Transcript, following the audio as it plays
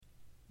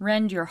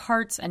Rend your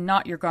hearts and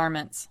not your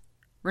garments.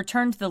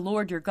 Return to the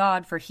Lord your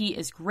God, for he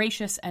is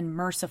gracious and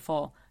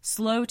merciful,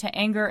 slow to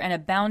anger and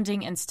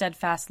abounding in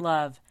steadfast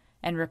love,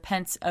 and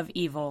repents of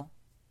evil.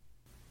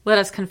 Let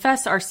us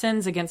confess our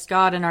sins against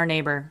God and our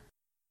neighbor.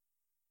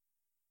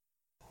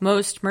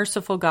 Most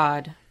merciful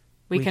God,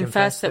 we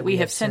confess that we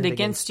have sinned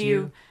against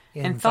you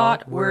in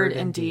thought, word,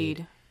 and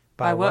deed,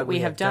 by what we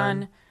have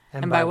done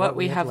and by what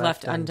we have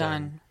left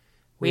undone.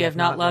 We have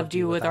not loved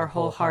you with our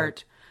whole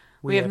heart.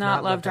 We have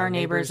not loved our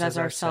neighbors as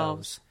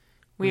ourselves.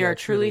 We are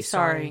truly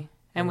sorry,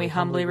 and we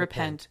humbly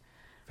repent.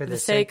 For the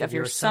sake of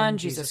your Son,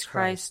 Jesus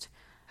Christ,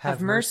 have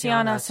mercy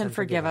on us and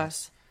forgive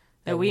us,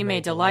 that we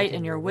may delight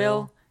in your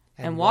will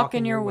and walk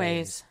in your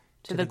ways,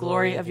 to the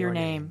glory of your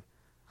name.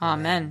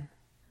 Amen.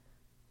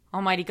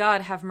 Almighty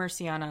God, have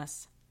mercy on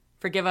us.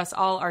 Forgive us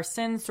all our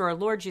sins through our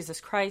Lord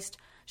Jesus Christ.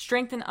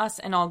 Strengthen us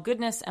in all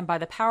goodness, and by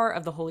the power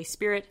of the Holy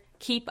Spirit,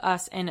 keep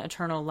us in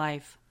eternal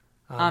life.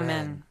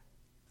 Amen.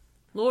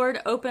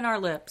 Lord, open our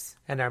lips,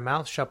 and our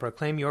mouth shall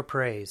proclaim your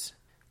praise.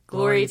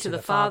 Glory to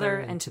the Father,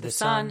 and to the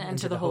Son, and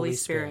to the Holy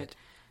Spirit,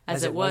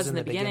 as it was in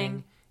the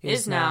beginning,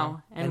 is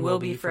now, and will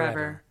be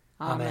forever.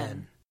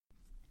 Amen.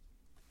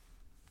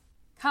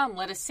 Come,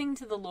 let us sing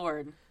to the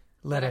Lord.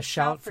 Let us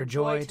shout for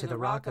joy to the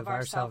rock of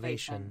our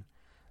salvation.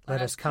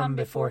 Let us come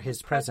before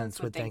his presence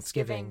with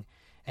thanksgiving,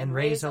 and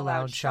raise a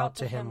loud shout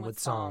to him with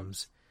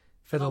psalms.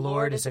 For the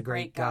Lord is a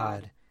great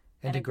God,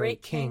 and a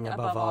great King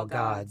above all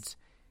gods.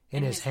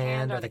 In his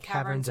hand are the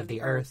caverns of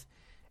the earth,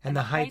 and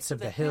the heights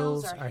of the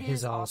hills are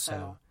his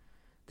also.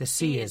 The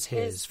sea is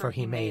his, for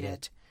he made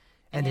it,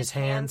 and his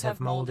hands have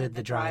molded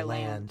the dry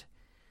land.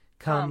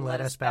 Come,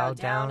 let us bow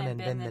down and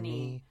bend the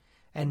knee,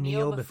 and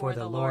kneel before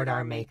the Lord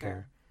our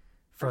Maker.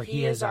 For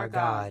he is our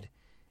God,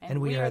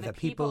 and we are the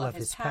people of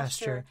his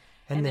pasture,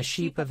 and the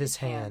sheep of his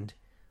hand.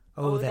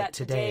 Oh, that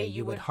today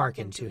you would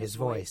hearken to his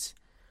voice.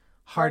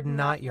 Harden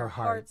not your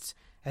hearts,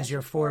 as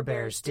your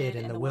forebears did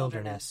in the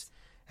wilderness,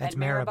 at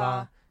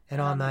Meribah, and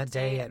on that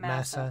day at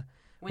Massah,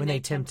 when they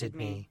tempted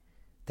me.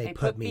 They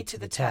put me to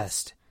the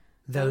test,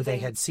 though they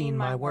had seen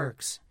my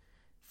works.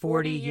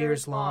 40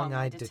 years long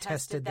I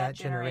detested that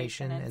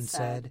generation, and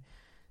said,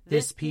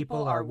 This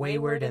people are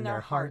wayward in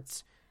their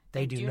hearts,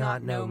 they do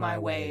not know my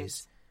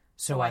ways.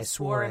 So I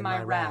swore in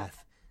my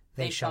wrath,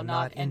 they shall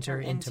not enter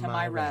into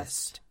my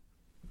rest.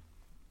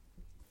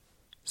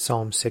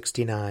 Psalm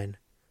 69.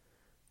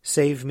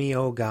 Save me,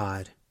 O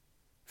God,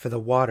 for the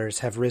waters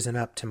have risen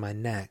up to my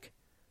neck.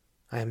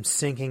 I am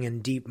sinking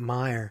in deep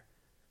mire,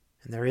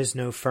 and there is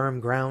no firm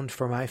ground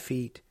for my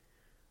feet.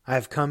 I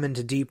have come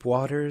into deep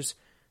waters,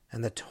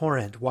 and the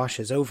torrent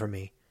washes over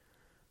me.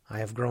 I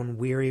have grown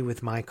weary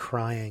with my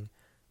crying.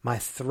 My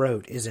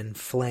throat is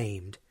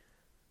inflamed.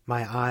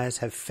 My eyes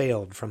have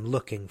failed from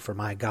looking for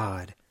my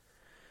God.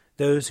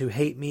 Those who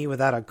hate me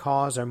without a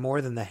cause are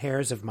more than the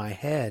hairs of my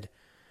head.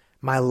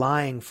 My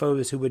lying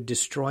foes who would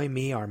destroy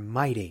me are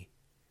mighty.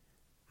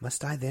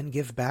 Must I then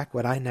give back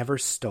what I never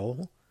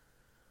stole?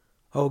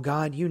 O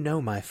God, you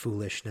know my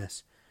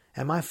foolishness,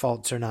 and my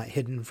faults are not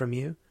hidden from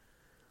you.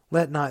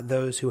 Let not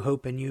those who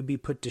hope in you be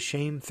put to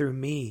shame through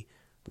me,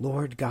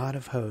 Lord God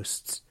of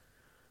hosts.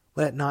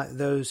 Let not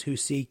those who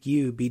seek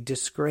you be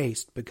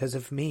disgraced because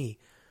of me,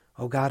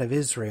 O God of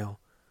Israel.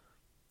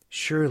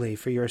 Surely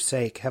for your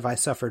sake have I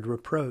suffered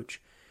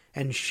reproach,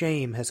 and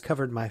shame has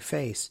covered my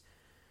face.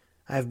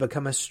 I have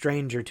become a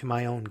stranger to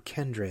my own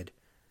kindred,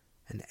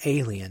 an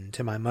alien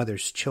to my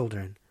mother's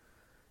children.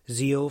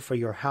 Zeal for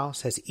your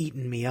house has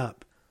eaten me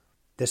up.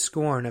 The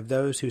scorn of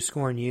those who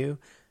scorn you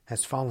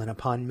has fallen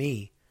upon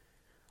me.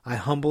 I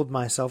humbled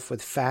myself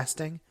with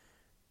fasting,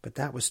 but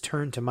that was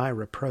turned to my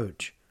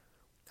reproach.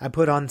 I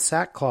put on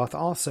sackcloth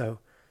also,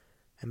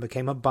 and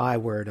became a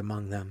byword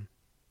among them.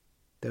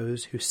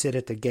 Those who sit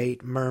at the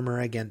gate murmur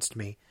against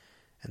me,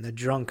 and the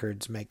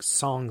drunkards make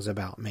songs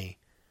about me.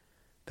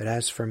 But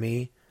as for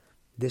me,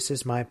 this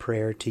is my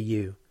prayer to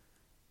you,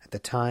 at the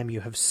time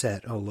you have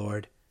set, O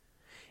Lord.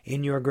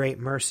 In your great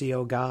mercy,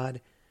 O God,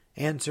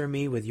 answer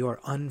me with your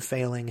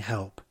unfailing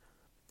help.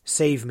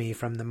 Save me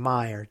from the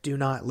mire, do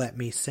not let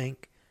me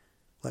sink.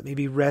 Let me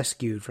be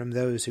rescued from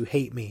those who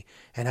hate me,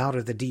 and out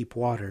of the deep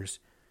waters.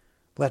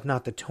 Let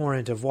not the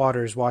torrent of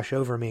waters wash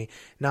over me,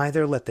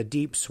 neither let the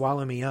deep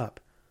swallow me up.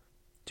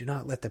 Do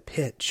not let the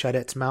pit shut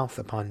its mouth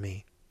upon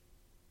me.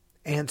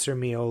 Answer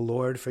me, O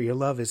Lord, for your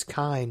love is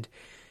kind.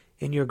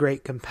 In your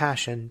great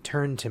compassion,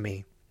 turn to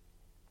me.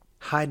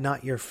 Hide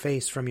not your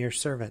face from your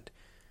servant.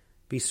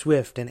 Be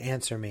swift and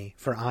answer me,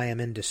 for I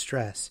am in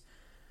distress.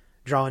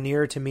 Draw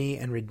near to me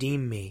and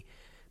redeem me.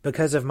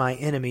 Because of my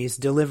enemies,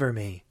 deliver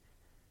me.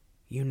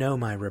 You know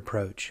my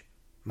reproach,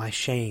 my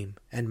shame,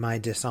 and my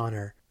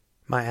dishonor.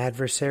 My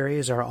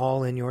adversaries are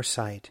all in your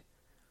sight.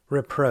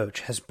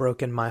 Reproach has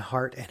broken my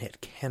heart, and it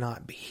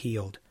cannot be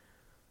healed.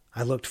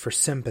 I looked for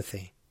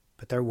sympathy,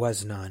 but there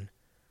was none.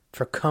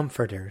 For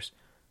comforters,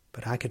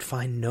 but I could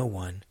find no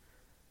one.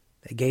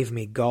 They gave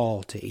me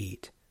gall to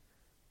eat,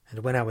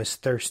 and when I was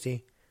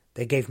thirsty,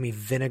 they gave me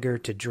vinegar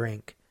to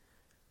drink.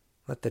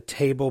 Let the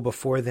table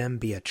before them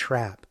be a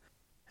trap,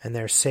 and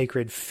their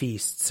sacred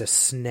feasts a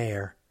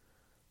snare.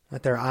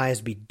 Let their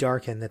eyes be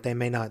darkened that they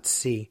may not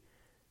see,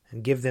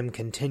 and give them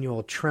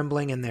continual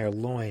trembling in their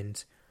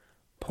loins.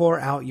 Pour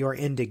out your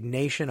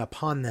indignation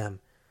upon them,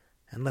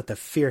 and let the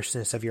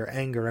fierceness of your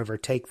anger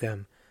overtake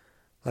them.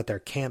 Let their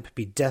camp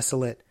be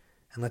desolate,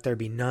 and let there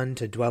be none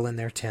to dwell in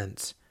their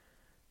tents.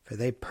 For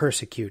they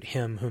persecute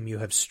him whom you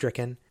have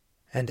stricken,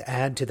 and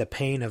add to the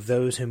pain of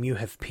those whom you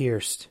have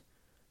pierced.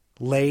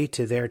 Lay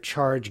to their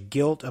charge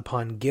guilt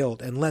upon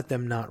guilt, and let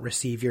them not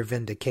receive your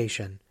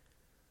vindication.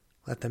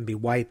 Let them be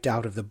wiped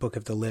out of the book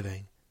of the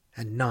living,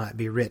 and not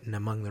be written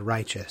among the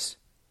righteous.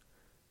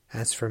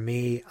 As for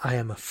me, I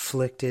am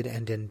afflicted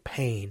and in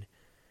pain.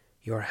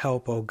 Your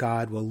help, O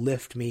God, will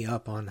lift me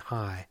up on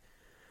high.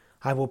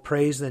 I will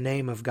praise the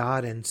name of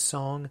God in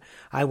song.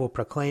 I will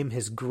proclaim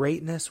his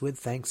greatness with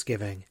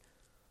thanksgiving.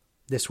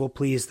 This will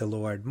please the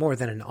Lord more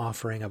than an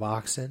offering of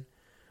oxen,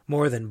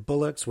 more than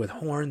bullocks with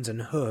horns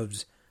and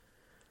hooves.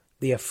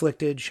 The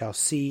afflicted shall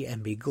see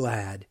and be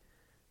glad.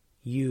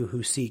 You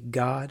who seek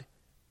God,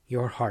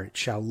 your heart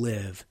shall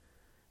live.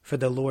 For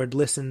the Lord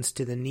listens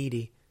to the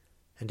needy,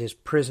 and his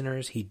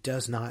prisoners he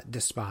does not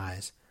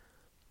despise.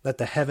 Let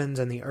the heavens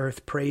and the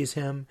earth praise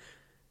him,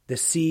 the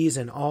seas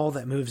and all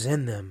that moves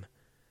in them.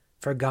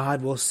 For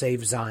God will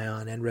save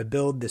Zion and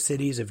rebuild the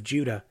cities of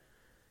Judah.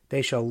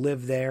 They shall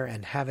live there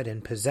and have it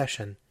in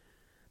possession.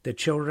 The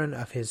children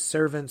of his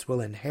servants will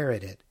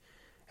inherit it,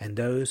 and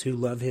those who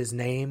love his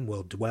name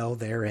will dwell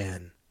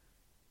therein.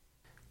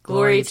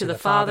 Glory to the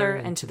Father,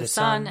 and to the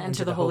Son, and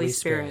to the Holy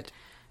Spirit,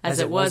 as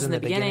it was in the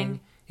beginning,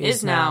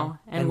 is now,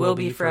 and will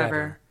be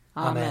forever.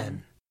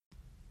 Amen.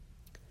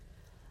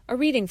 A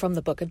reading from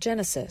the book of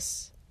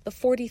Genesis, the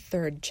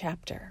 43rd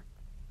chapter.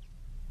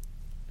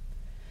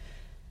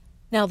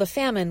 Now the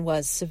famine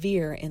was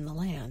severe in the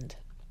land.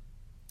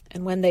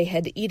 And when they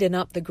had eaten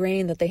up the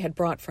grain that they had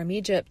brought from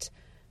Egypt,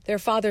 their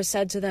father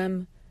said to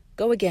them,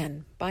 Go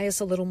again, buy us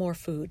a little more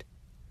food.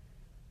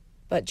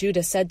 But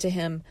Judah said to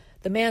him,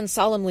 The man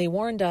solemnly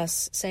warned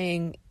us,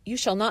 saying, You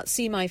shall not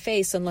see my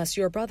face unless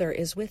your brother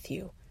is with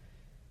you.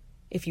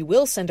 If you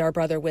will send our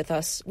brother with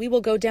us, we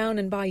will go down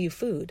and buy you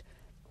food.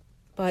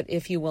 But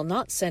if you will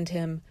not send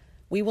him,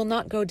 we will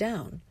not go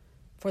down.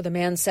 For the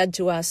man said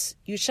to us,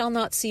 You shall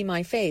not see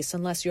my face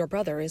unless your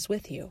brother is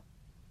with you.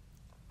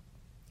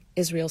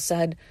 Israel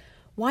said,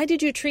 Why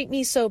did you treat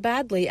me so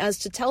badly as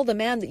to tell the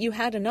man that you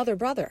had another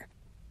brother?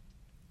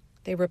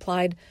 They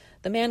replied,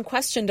 The man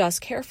questioned us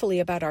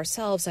carefully about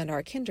ourselves and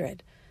our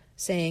kindred,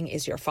 saying,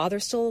 Is your father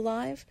still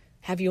alive?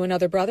 Have you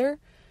another brother?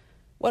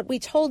 What we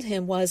told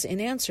him was in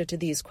answer to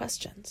these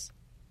questions.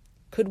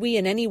 Could we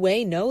in any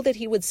way know that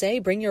he would say,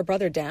 Bring your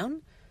brother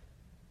down?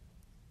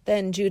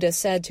 Then Judah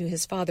said to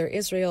his father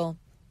Israel,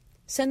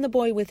 Send the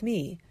boy with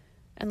me,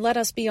 and let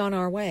us be on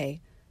our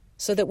way,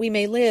 so that we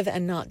may live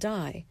and not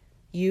die,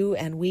 you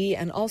and we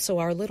and also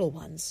our little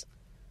ones.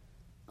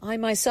 I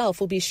myself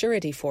will be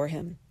surety for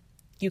him.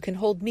 You can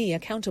hold me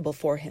accountable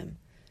for him.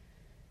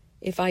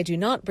 If I do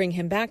not bring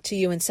him back to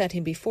you and set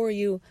him before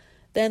you,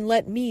 then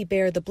let me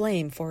bear the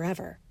blame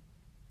forever.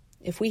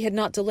 If we had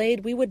not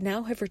delayed, we would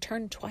now have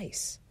returned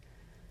twice.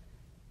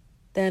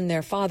 Then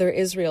their father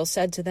Israel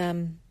said to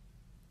them,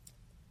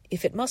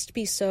 If it must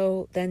be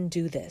so, then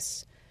do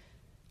this.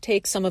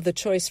 Take some of the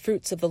choice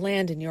fruits of the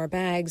land in your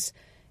bags,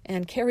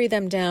 and carry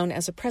them down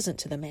as a present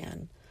to the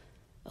man,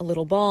 a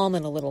little balm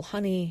and a little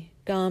honey,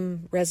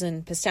 gum,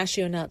 resin,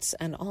 pistachio nuts,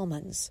 and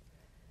almonds.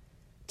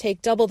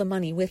 Take double the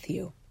money with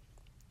you.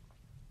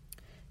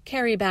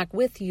 Carry back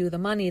with you the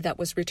money that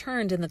was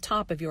returned in the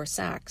top of your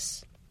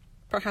sacks.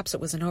 Perhaps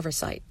it was an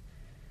oversight.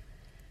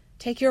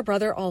 Take your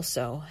brother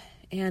also,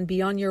 and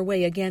be on your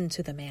way again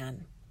to the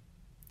man.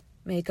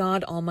 May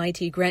God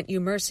Almighty grant you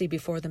mercy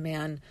before the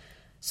man,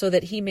 so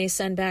that he may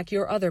send back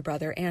your other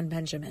brother and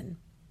Benjamin.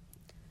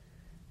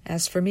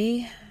 As for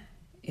me,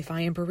 if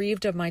I am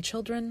bereaved of my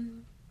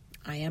children,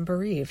 I am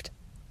bereaved.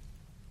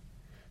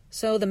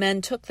 So the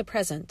men took the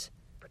present,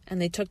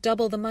 and they took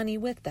double the money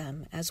with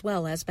them, as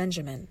well as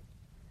Benjamin.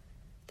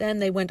 Then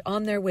they went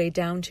on their way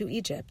down to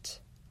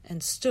Egypt,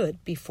 and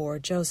stood before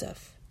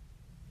Joseph.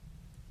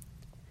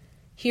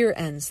 Here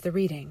ends the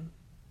reading.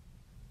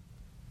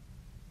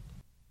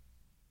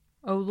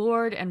 O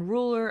Lord and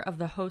ruler of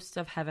the hosts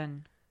of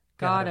heaven,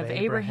 God of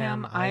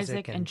Abraham,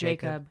 Isaac, and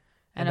Jacob,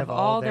 and of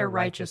all their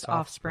righteous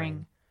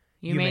offspring,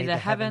 you made the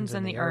heavens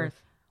and the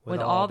earth, with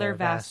all their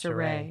vast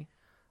array.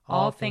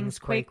 All things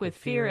quake with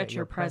fear at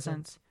your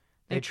presence.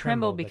 They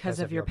tremble because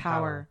of your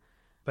power.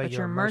 But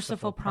your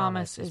merciful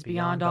promise is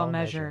beyond all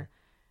measure.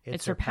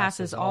 It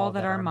surpasses all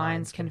that our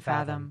minds can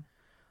fathom.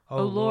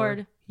 O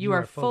Lord, you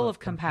are full of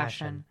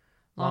compassion,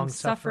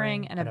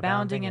 long-suffering and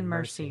abounding in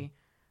mercy.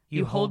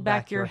 You hold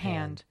back your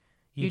hand.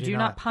 You do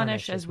not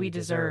punish as we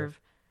deserve.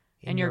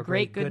 In your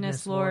great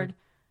goodness, Lord,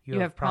 you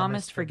have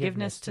promised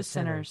forgiveness to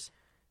sinners,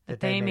 that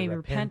they may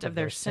repent of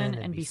their sin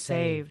and be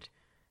saved.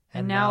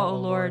 And now, O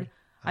Lord,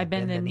 I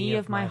bend the knee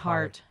of my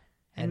heart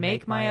and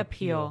make my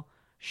appeal,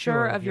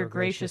 sure of your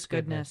gracious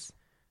goodness.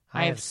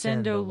 I have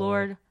sinned, O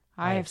Lord,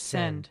 I have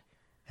sinned,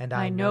 and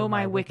I know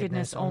my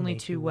wickedness only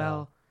too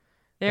well.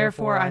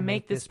 Therefore I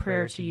make this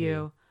prayer to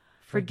you.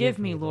 Forgive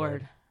me,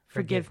 Lord,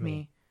 forgive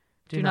me.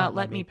 Do not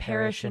let me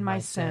perish in my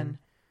sin,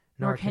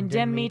 nor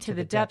condemn me to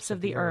the depths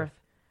of the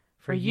earth.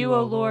 For you,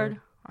 O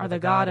Lord, are the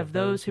God of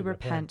those who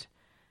repent,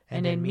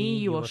 and in me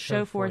you will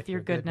show forth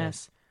your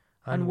goodness.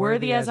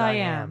 Unworthy as I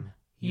am,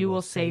 you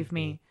will save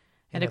me,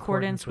 in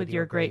accordance with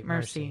your great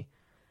mercy.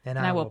 And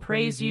I will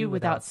praise you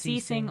without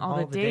ceasing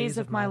all the days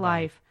of my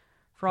life.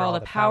 For all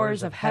the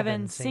powers of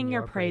heaven sing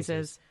your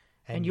praises,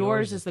 and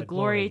yours is the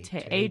glory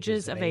to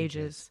ages of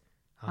ages.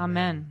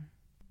 Amen.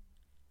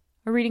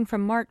 A reading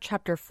from Mark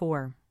chapter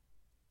 4.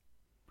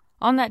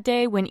 On that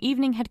day, when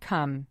evening had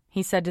come,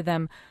 he said to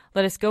them,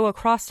 "Let us go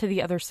across to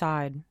the other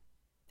side."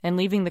 And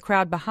leaving the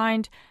crowd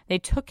behind, they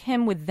took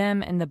him with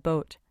them in the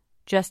boat,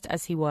 just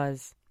as he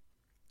was.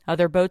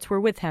 Other boats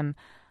were with him.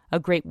 A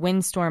great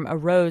windstorm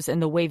arose,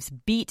 and the waves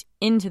beat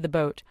into the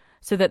boat,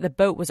 so that the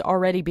boat was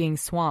already being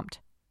swamped.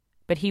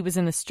 But he was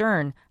in the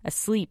stern,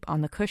 asleep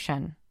on the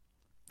cushion.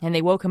 And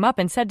they woke him up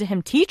and said to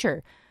him,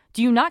 "Teacher,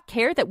 do you not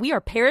care that we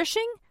are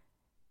perishing?"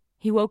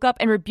 He woke up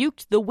and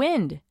rebuked the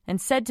wind,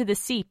 and said to the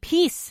sea,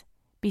 "Peace,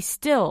 be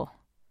still."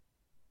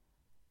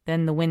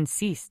 Then the wind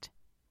ceased,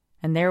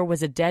 and there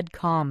was a dead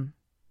calm.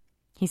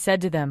 He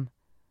said to them,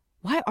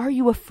 "Why are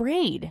you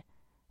afraid?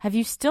 Have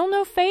you still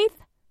no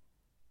faith?"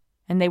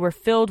 And they were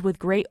filled with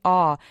great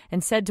awe,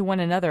 and said to one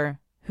another,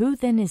 "Who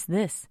then is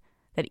this,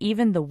 that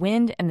even the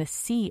wind and the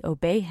sea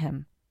obey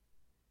him?"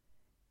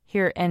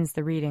 Here ends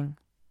the reading.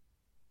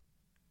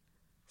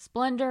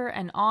 Splendor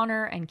and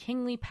honor and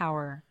kingly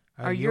power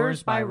are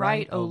yours by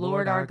right, O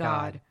Lord our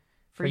God,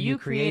 for you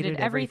created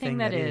everything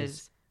that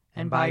is,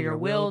 and by your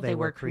will they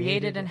were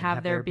created and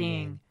have their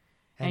being.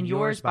 And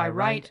yours by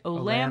right, O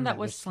Lamb that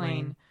was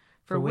slain,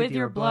 for with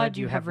your blood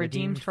you have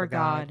redeemed for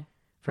God,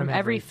 from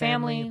every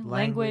family,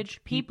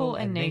 language, people,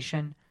 and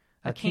nation,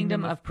 a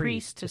kingdom of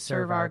priests to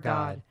serve our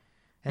God.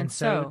 And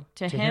so,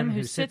 to him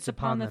who sits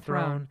upon the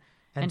throne,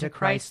 and to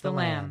Christ the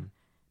Lamb,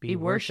 be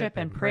worship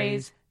and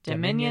praise,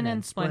 dominion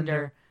and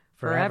splendor,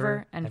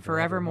 forever and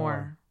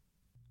forevermore.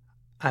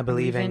 I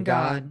believe in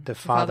God, the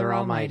Father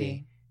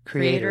Almighty,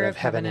 creator of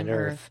heaven and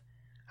earth.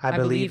 I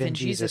believe in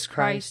Jesus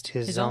Christ,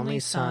 his only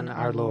Son,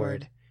 our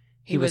Lord.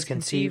 He was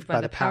conceived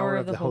by the power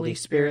of the Holy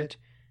Spirit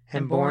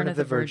and born of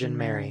the Virgin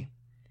Mary.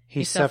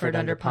 He suffered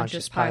under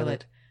Pontius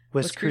Pilate,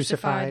 was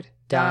crucified,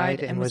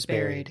 died, and was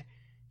buried.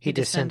 He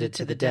descended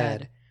to the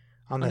dead.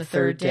 On the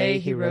third day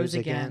he rose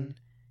again.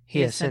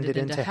 He ascended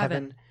into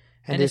heaven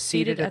and is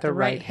seated at the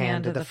right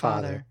hand of the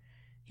Father.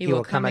 He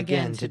will come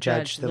again to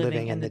judge the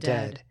living and the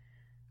dead.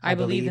 I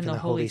believe in the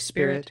Holy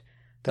Spirit,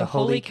 the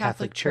Holy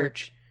Catholic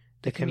Church,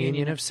 the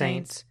communion of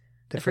saints,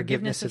 the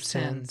forgiveness of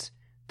sins,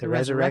 the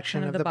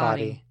resurrection of the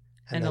body,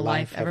 and the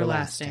life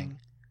everlasting.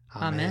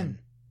 Amen.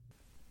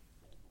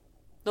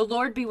 The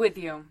Lord be with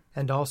you.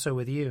 And also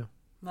with you.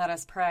 Let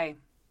us pray.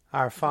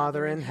 Our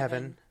Father in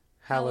heaven,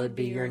 hallowed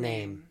be your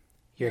name.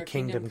 Your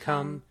kingdom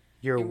come,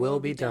 your will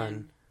be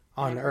done,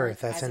 on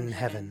earth as in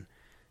heaven.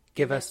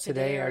 Give us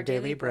today our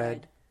daily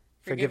bread.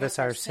 Forgive us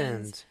our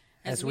sins,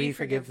 as we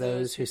forgive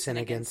those who sin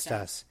against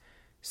us.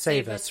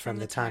 Save us from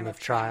the time of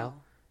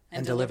trial,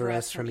 and deliver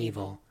us from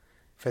evil.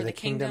 For the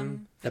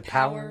kingdom, the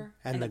power,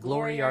 and the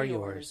glory are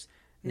yours,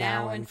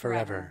 now and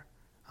forever.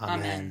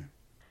 Amen.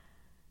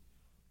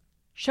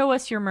 Show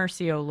us your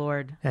mercy, O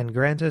Lord. And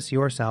grant us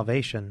your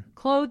salvation.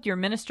 Clothe your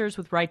ministers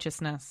with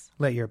righteousness.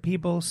 Let your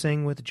people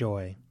sing with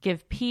joy.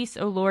 Give peace,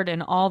 O Lord,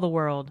 in all the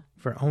world.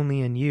 For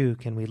only in you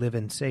can we live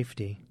in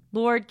safety.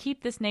 Lord,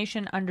 keep this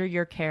nation under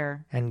your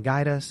care. And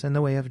guide us in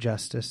the way of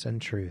justice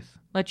and truth.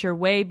 Let your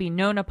way be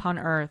known upon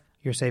earth.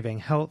 Your saving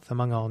health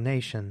among all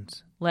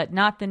nations. Let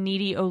not the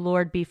needy, O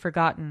Lord, be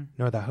forgotten.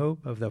 Nor the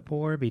hope of the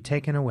poor be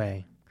taken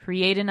away.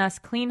 Create in us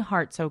clean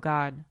hearts, O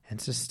God. And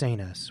sustain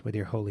us with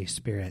your Holy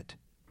Spirit.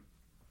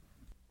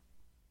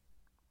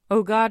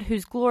 O God,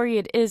 whose glory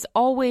it is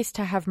always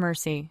to have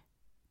mercy,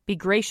 be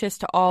gracious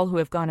to all who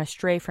have gone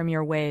astray from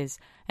your ways,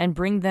 and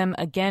bring them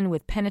again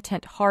with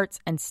penitent hearts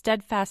and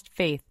steadfast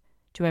faith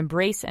to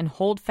embrace and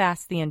hold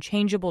fast the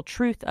unchangeable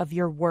truth of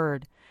your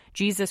word,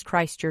 Jesus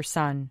Christ your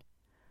Son,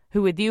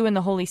 who with you and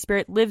the Holy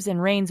Spirit lives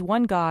and reigns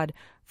one God,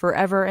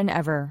 forever and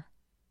ever.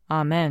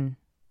 Amen.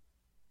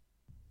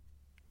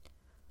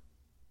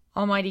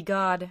 Almighty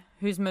God,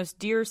 whose most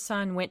dear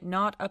Son went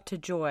not up to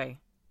joy,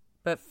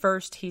 but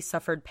first he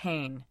suffered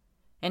pain,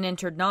 and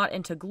entered not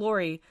into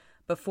glory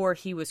before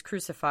he was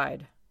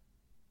crucified,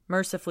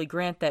 mercifully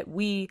grant that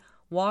we,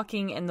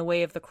 walking in the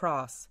way of the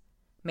cross,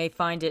 may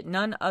find it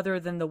none other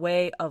than the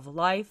way of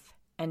life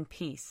and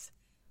peace.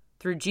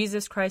 Through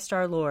Jesus Christ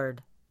our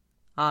Lord.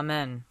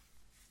 Amen.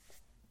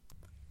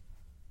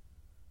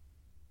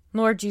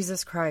 Lord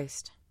Jesus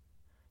Christ,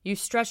 you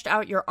stretched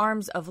out your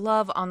arms of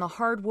love on the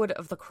hard wood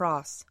of the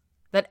cross,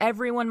 that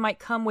everyone might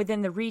come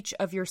within the reach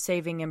of your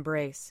saving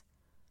embrace.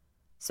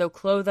 So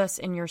clothe us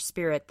in your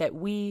Spirit, that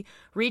we,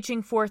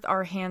 reaching forth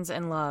our hands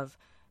in love,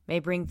 may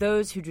bring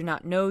those who do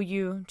not know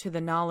you to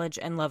the knowledge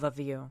and love of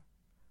you.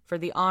 For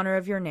the honor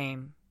of your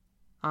name.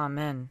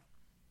 Amen.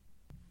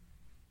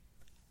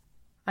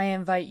 I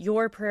invite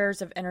your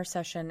prayers of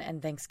intercession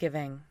and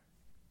thanksgiving.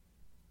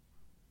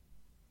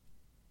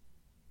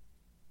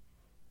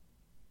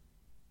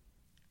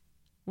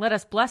 Let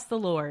us bless the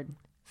Lord.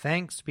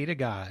 Thanks be to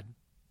God.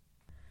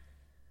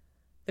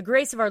 The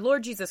grace of our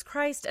Lord Jesus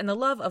Christ and the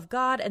love of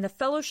God and the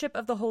fellowship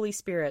of the Holy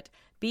Spirit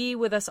be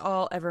with us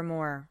all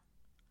evermore.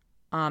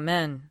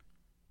 Amen.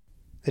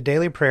 The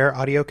Daily Prayer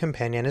audio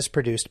companion is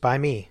produced by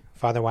me,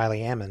 Father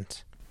Wiley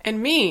Ammons.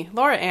 And me,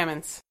 Laura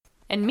Ammons.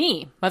 And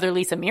me, Mother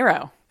Lisa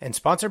Miro. And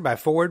sponsored by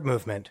Forward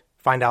Movement.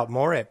 Find out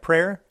more at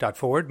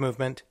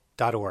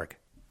prayer.forwardmovement.org.